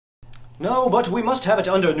No, but we must have it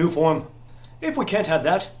under a new form. If we can't have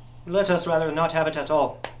that, let us rather not have it at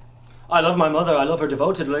all. I love my mother, I love her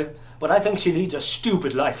devotedly, but I think she leads a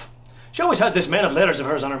stupid life. She always has this man of letters of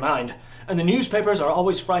hers on her mind, and the newspapers are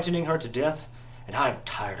always frightening her to death, and I'm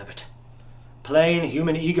tired of it. Plain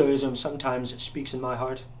human egoism sometimes speaks in my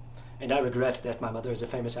heart, and I regret that my mother is a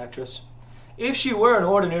famous actress. If she were an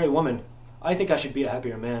ordinary woman, I think I should be a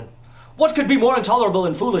happier man. What could be more intolerable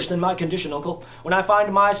and foolish than my condition, Uncle, when I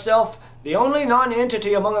find myself the only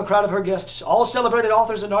non-entity among a crowd of her guests, all celebrated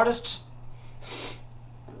authors and artists?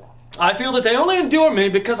 I feel that they only endure me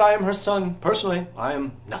because I am her son. Personally, I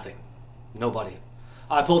am nothing. Nobody.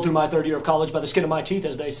 I pulled through my third year of college by the skin of my teeth,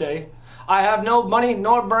 as they say. I have no money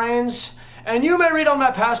nor brains, and you may read on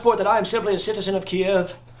my passport that I am simply a citizen of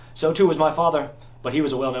Kiev. So too was my father, but he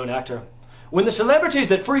was a well-known actor. When the celebrities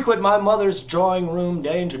that frequent my mother's drawing room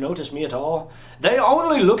deign to notice me at all, they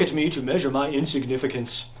only look at me to measure my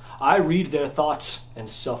insignificance. I read their thoughts and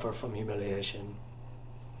suffer from humiliation.